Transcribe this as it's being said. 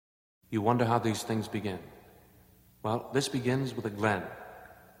You wonder how these things begin. Well, this begins with a glen.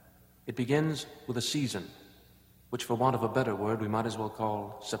 It begins with a season, which for want of a better word we might as well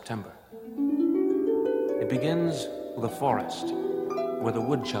call September. It begins with a forest, where the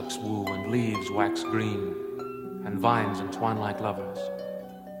woodchucks woo and leaves wax green, and vines entwine like lovers.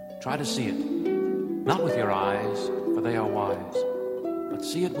 Try to see it, not with your eyes, for they are wise, but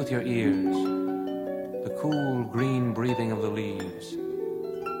see it with your ears, the cool green breathing of the leaves,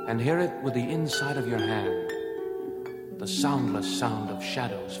 and hear it with the inside of your hand, the soundless sound of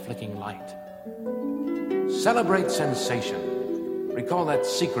shadows flicking light. Celebrate sensation. Recall that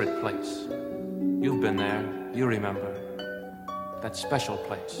secret place. You've been there, you remember. That special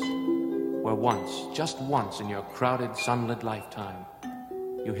place where once, just once in your crowded, sunlit lifetime,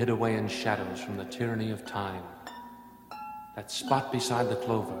 you hid away in shadows from the tyranny of time. That spot beside the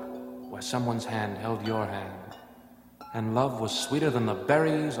clover where someone's hand held your hand, and love was sweeter than the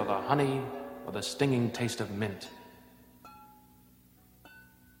berries or the honey or the stinging taste of mint.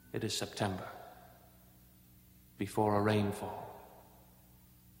 It is September, before a rainfall,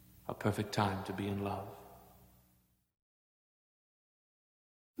 a perfect time to be in love.